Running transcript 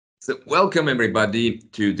So, welcome everybody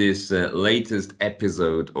to this latest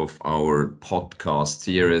episode of our podcast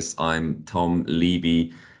series. I'm Tom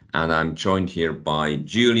Liebi, and I'm joined here by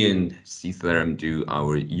Julien Seetharamdoo,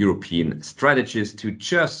 our European strategist, who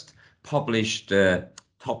just published a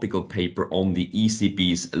topical paper on the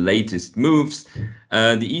ECB's latest moves.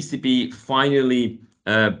 The ECB finally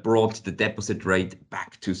brought the deposit rate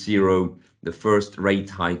back to zero, the first rate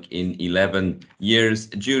hike in 11 years.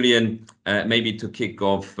 Julien, maybe to kick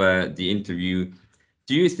off the interview,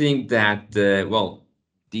 do you think that,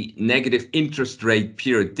 the negative interest rate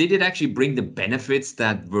period, did it actually bring the benefits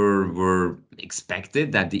that were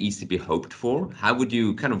expected, that the ECB hoped for? How would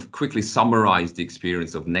you kind of quickly summarize the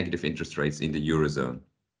experience of negative interest rates in the Eurozone?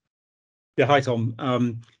 Yeah, hi, Tom.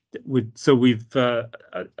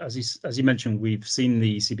 As you mentioned, we've seen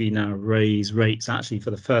the ECB now raise rates actually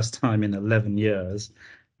for the first time in 11 years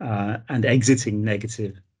and exiting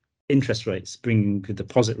negative interest rates, bringing the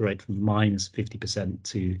deposit rate from minus 50%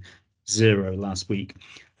 to zero last week.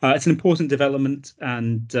 It's an important development,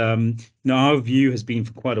 and our view has been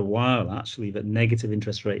for quite a while, actually, that negative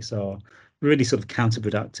interest rates are really sort of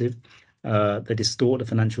counterproductive. They distort the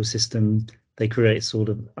financial system. They create sort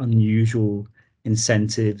of unusual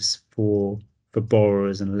incentives for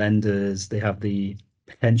borrowers and lenders. They have the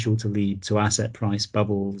potential to lead to asset price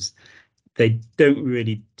bubbles. They don't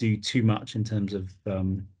really do too much in terms of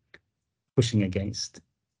pushing against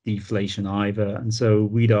deflation either. And so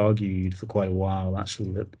we'd argued for quite a while,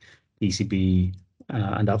 actually, that the ECB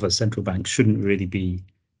and other central banks shouldn't really be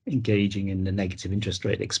engaging in the negative interest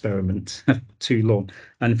rate experiment too long.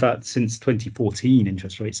 And in fact, since 2014,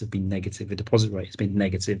 interest rates have been negative. The deposit rate has been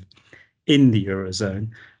negative in the Eurozone.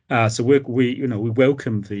 So we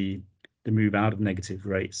welcome the move out of negative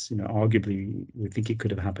rates. Arguably, we think it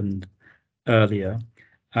could have happened earlier.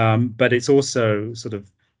 But it's also sort of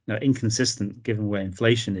inconsistent given where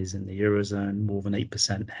inflation is in the Eurozone, more than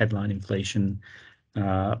 8% headline inflation,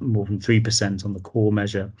 more than 3% on the core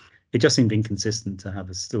measure. It just seemed inconsistent to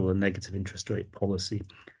have still a negative interest rate policy.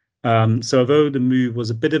 So although the move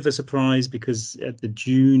was a bit of a surprise, because at the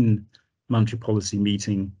June monetary policy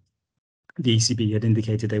meeting, the ECB had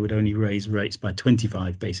indicated they would only raise rates by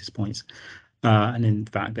 25 basis points. And in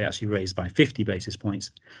fact, they actually raised by 50 basis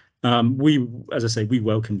points. As I say, we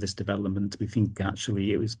welcome this development. We think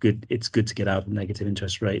actually it's good to get out of negative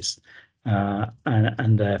interest rates,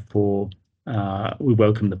 and therefore we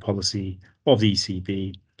welcome the policy of the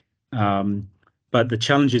ECB. But the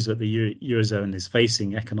challenges that the Eurozone is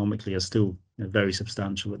facing economically are still very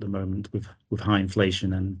substantial at the moment, with high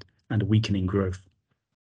inflation and weakening growth.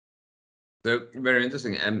 So very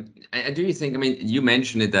interesting. And do you think, you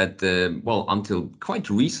mentioned it that, until quite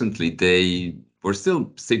recently, they were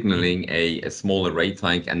still signaling a smaller rate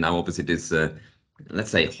hike, and now obviously this, let's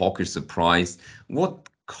say, hawkish surprise. What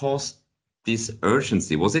caused this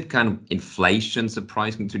urgency? Was it kind of inflation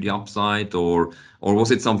surprising to the upside, or was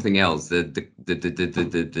it something else?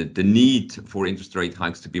 The need for interest rate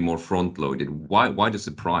hikes to be more front loaded. Why the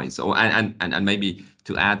surprise? And maybe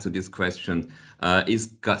to add to this question, is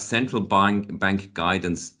central bank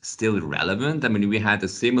guidance still relevant? We had a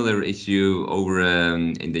similar issue over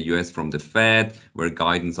in the US from the Fed, where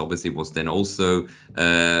guidance obviously was then also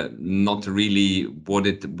not really what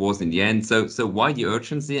it was in the end. So why the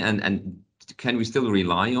urgency, and can we still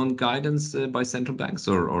rely on guidance by central banks,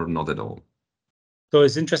 or not at all? So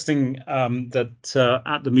it's interesting that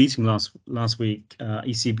at the meeting last week,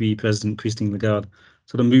 ECB President Christine Lagarde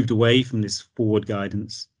sort of moved away from this forward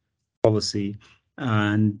guidance policy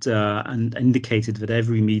and indicated that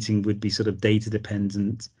every meeting would be sort of data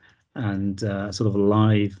dependent and sort of a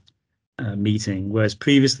live meeting, whereas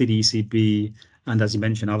previously the ECB and, as you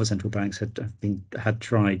mentioned, other central banks had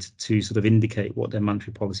tried to sort of indicate what their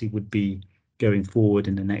monetary policy would be going forward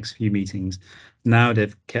in the next few meetings. Now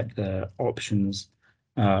they've kept their options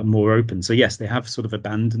more open. So yes, they have sort of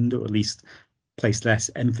abandoned, or at least placed less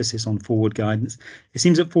emphasis on forward guidance. It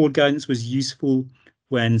seems that forward guidance was useful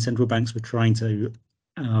when central banks were trying to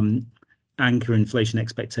anchor inflation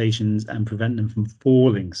expectations and prevent them from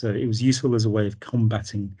falling. So it was useful as a way of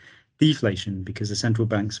combating deflation, because the central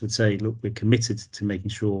banks would say, look, we're committed to making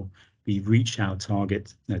sure we reach our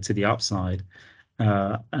target to the upside,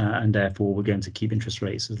 and therefore we're going to keep interest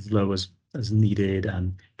rates as low as needed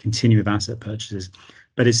and continue with asset purchases.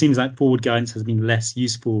 But it seems like forward guidance has been less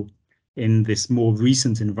useful in this more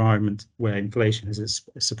recent environment, where inflation has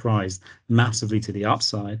surprised massively to the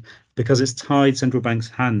upside, because it's tied central banks'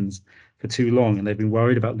 hands for too long, and they've been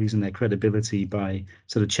worried about losing their credibility by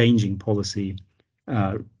sort of changing policy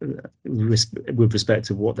with respect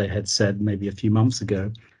to what they had said maybe a few months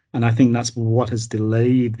ago. And I think that's what has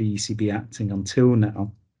delayed the ECB acting until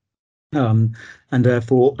now. and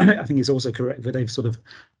therefore I think it's also correct that they've sort of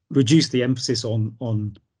reduced the emphasis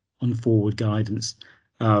on forward guidance,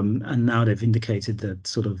 and now they've indicated that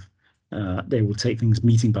sort of they will take things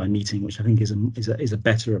meeting by meeting, which I think is a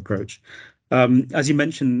better approach. As you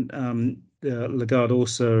mentioned, Lagarde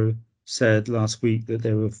also said last week that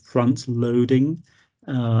they were front loading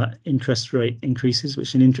interest rate increases,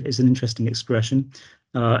 which is an interesting expression.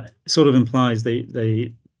 Sort of implies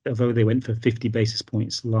they although they went for 50 basis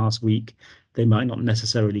points last week, they might not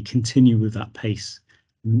necessarily continue with that pace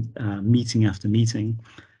meeting after meeting.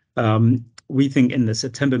 We think in the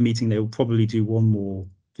September meeting they will probably do one more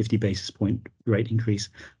 50 basis point rate increase,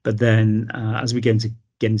 but then as we get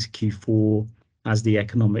into Q4, as the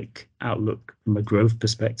economic outlook from a growth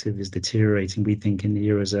perspective is deteriorating, we think in the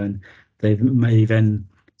Eurozone, they may then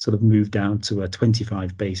sort of move down to a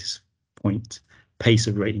 25 basis point pace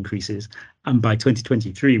of rate increases. And by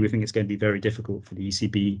 2023, we think it's going to be very difficult for the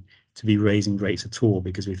ECB to be raising rates at all,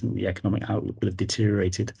 because we think the economic outlook will have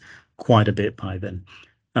deteriorated quite a bit by then.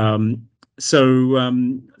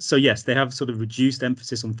 So yes, they have sort of reduced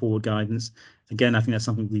emphasis on forward guidance. Again, I think that's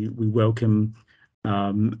something we welcome.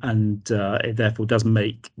 And it therefore does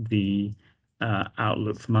make the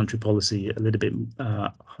outlook for monetary policy a little bit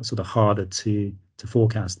sort of harder to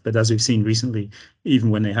forecast. But as we've seen recently,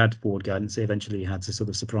 even when they had forward guidance, they eventually had to sort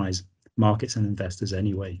of surprise markets and investors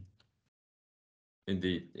anyway.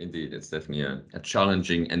 Indeed, it's definitely a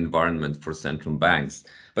challenging environment for central banks.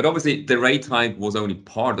 But obviously, the rate hike was only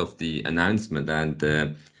part of the announcement,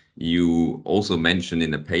 and you also mentioned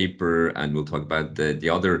in the paper, and we'll talk about the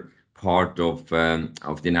other part of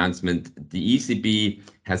the announcement. The ECB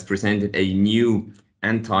has presented a new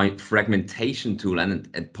anti-fragmentation tool,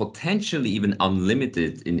 and potentially even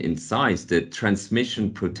unlimited in size, the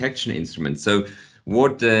transmission protection instrument. So,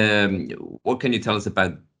 what can you tell us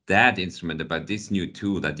about that instrument, about this new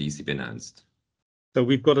tool that the ECB announced? So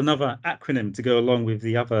we've got another acronym to go along with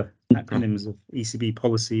the other acronyms of ECB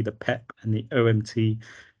policy, the PEP and the OMT.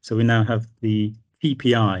 So we now have the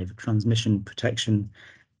TPI, the Transmission Protection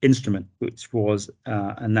Instrument, which was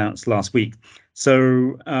announced last week.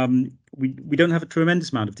 So we don't have a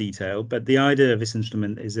tremendous amount of detail, but the idea of this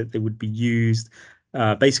instrument is that they would be used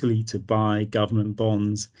basically to buy government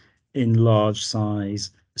bonds in large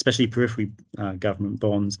size, especially periphery government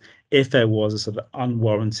bonds, if there was a sort of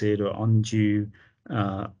unwarranted or undue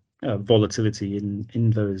volatility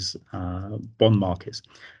in those bond markets.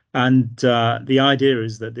 And the idea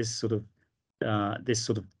is that this sort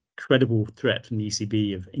of credible threat from the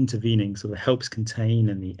ECB of intervening sort of helps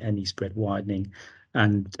contain any spread widening,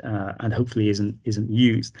 and hopefully isn't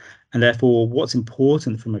used. And therefore, what's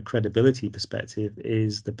important from a credibility perspective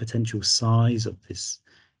is the potential size of this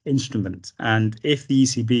instrument. And if the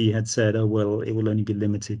ECB had said, oh well, it will only be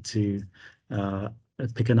limited to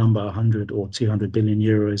pick a number, 100 or 200 billion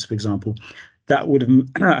euros, for example, that would have,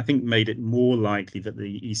 I think, made it more likely that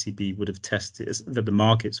the ECB would have tested, that the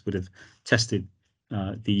markets would have tested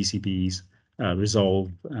the ECB's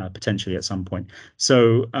resolve potentially at some point.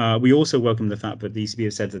 So we also welcome the fact that the ECB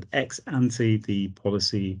has said that ex ante the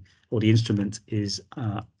policy or the instrument is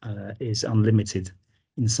unlimited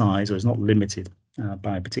in size, or is not limited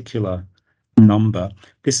by a particular number.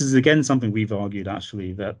 This is again something we've argued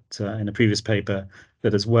actually, that in a previous paper,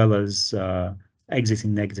 that as well as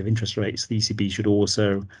exiting negative interest rates, the ECB should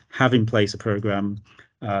also have in place a program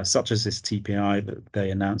such as this TPI that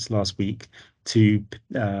they announced last week to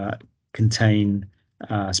contain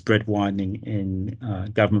spread widening in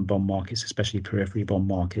government bond markets, especially periphery bond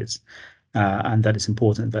markets, and that it's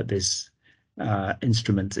important that this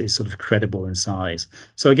instrument is sort of credible in size.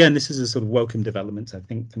 So again, this is a sort of welcome development, I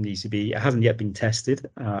think, from the ECB. It hasn't yet been tested.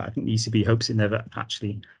 I think the ECB hopes it never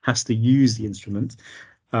actually has to use the instrument,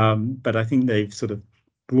 but I think they've sort of,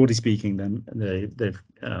 broadly speaking,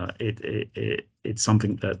 it's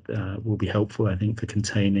something that will be helpful, I think, for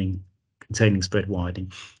containing spread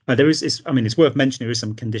widening. It's worth mentioning there is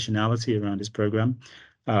some conditionality around this program.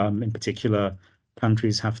 In particular,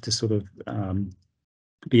 countries have to sort of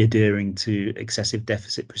be adhering to excessive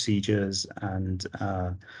deficit procedures and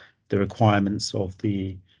the requirements of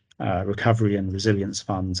the Recovery and Resilience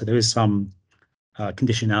Fund. So there is some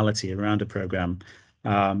conditionality around a program,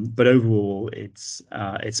 but overall, it's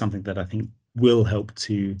something that I think will help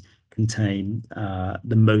to contain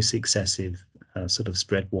the most excessive sort of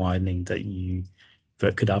spread widening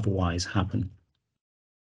that could otherwise happen.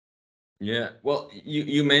 Yeah, well,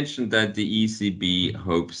 you mentioned that the ECB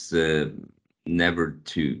hopes never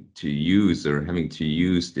to use or having to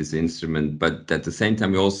use this instrument, but at the same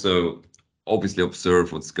time we also obviously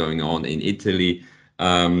observe what's going on in Italy.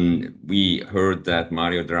 We heard that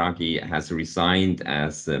Mario Draghi has resigned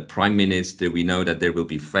as prime minister. We know that there will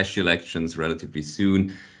be fresh elections relatively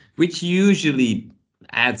soon, which usually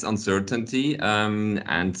adds uncertainty and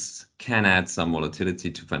can add some volatility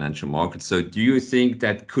to financial markets. So do you think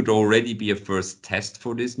that could already be a first test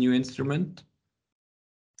for this new instrument?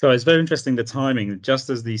 So it's very interesting, the timing. Just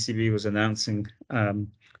as the ECB was announcing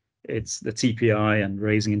it's the TPI and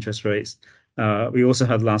raising interest rates, we also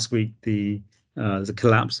had last week the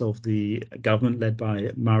collapse of the government led by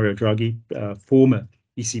Mario Draghi, former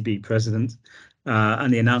ECB president,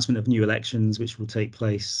 and the announcement of new elections, which will take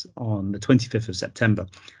place on the 25th of September.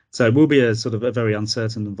 So it will be a sort of a very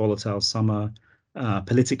uncertain and volatile summer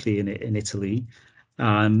politically in Italy.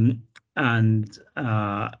 And it's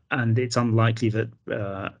unlikely that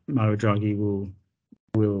Mario Draghi will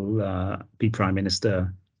be prime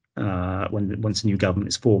minister once a new government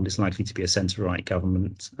is formed. It's likely to be a centre-right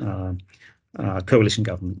government, coalition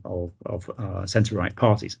government of centre-right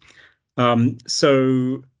parties.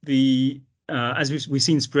 So as we've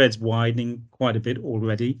seen spreads widening quite a bit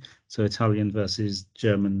already. So Italian versus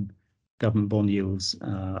German government bond yields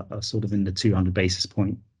are sort of in the 200 basis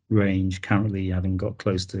point range, currently having got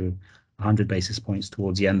close to 100 basis points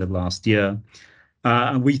towards the end of last year.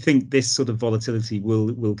 And we think this sort of volatility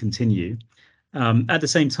will continue. At the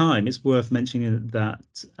same time, it's worth mentioning that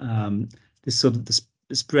the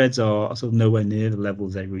spreads are sort of nowhere near the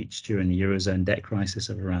levels they reached during the Eurozone debt crisis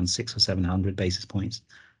of around 600 or 700 basis points,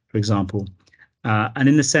 for example. And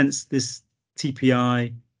in the sense, this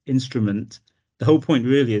TPI instrument, the whole point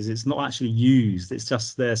really is it's not actually used. It's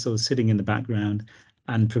just there sort of sitting in the background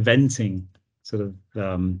and preventing sort of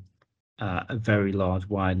a very large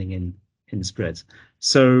widening in spreads.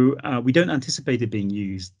 So we don't anticipate it being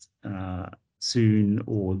used soon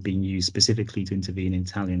or being used specifically to intervene in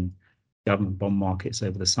Italian government bond markets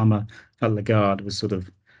over the summer. Lagarde was sort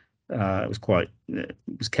of was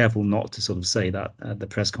careful not to sort of say that at the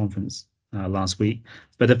press conference last week.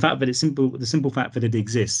 But the fact that the simple fact that it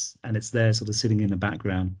exists and it's there sort of sitting in the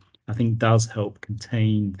background, I think does help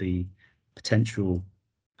contain the potential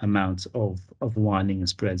amount of widening of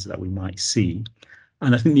spreads that we might see.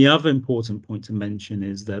 And I think the other important point to mention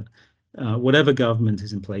is that whatever government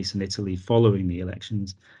is in place in Italy following the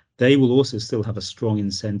elections, they will also still have a strong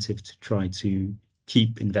incentive to try to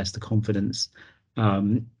keep investor confidence,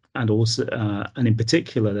 and in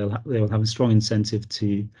particular they'll have a strong incentive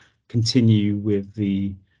to continue with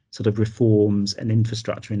the sort of reforms and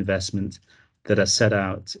infrastructure investment that are set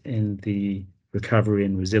out in the Recovery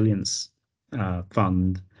and Resilience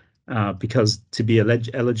Fund, because to be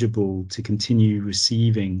eligible to continue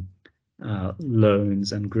receiving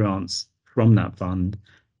loans and grants from that fund,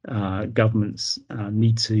 governments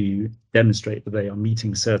need to demonstrate that they are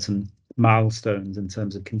meeting certain milestones in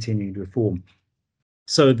terms of continued reform.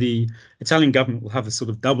 So the Italian government will have a sort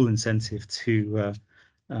of double incentive to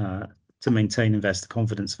maintain investor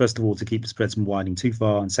confidence. First of all, to keep the spreads from widening too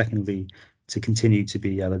far, and secondly, to continue to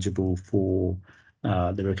be eligible for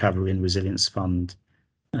the Recovery and Resilience Fund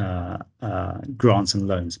grants and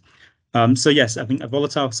loans. So yes, I think a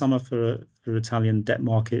volatile summer for Italian debt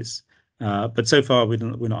markets, but so far we're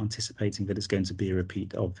not anticipating that it's going to be a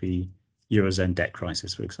repeat of the Eurozone debt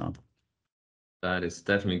crisis, for example. That is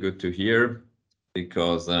definitely good to hear,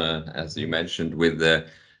 because as you mentioned, with the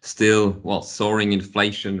still soaring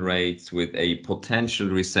inflation rates, with a potential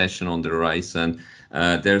recession on the horizon,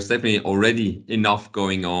 there's definitely already enough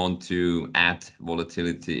going on to add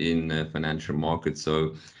volatility in financial markets.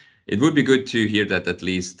 So it would be good to hear that at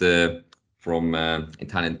least from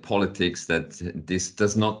Italian politics, that this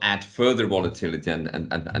does not add further volatility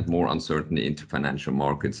and more uncertainty into financial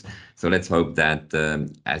markets. So let's hope that,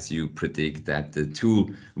 as you predict, that the tool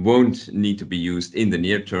won't need to be used in the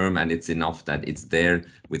near term, and it's enough that it's there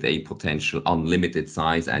with a potential unlimited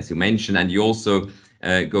size, as you mentioned. And you also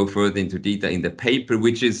go further into detail in the paper,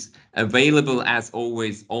 which is available as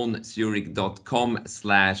always on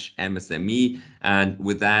zurich.com/MSME. And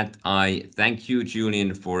with that, I thank you,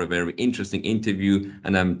 Julien, for a very interesting interview,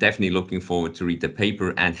 and I'm definitely looking forward to read the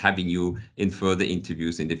paper and having you in further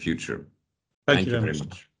interviews in the future. Thank you very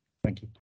much. Thank you.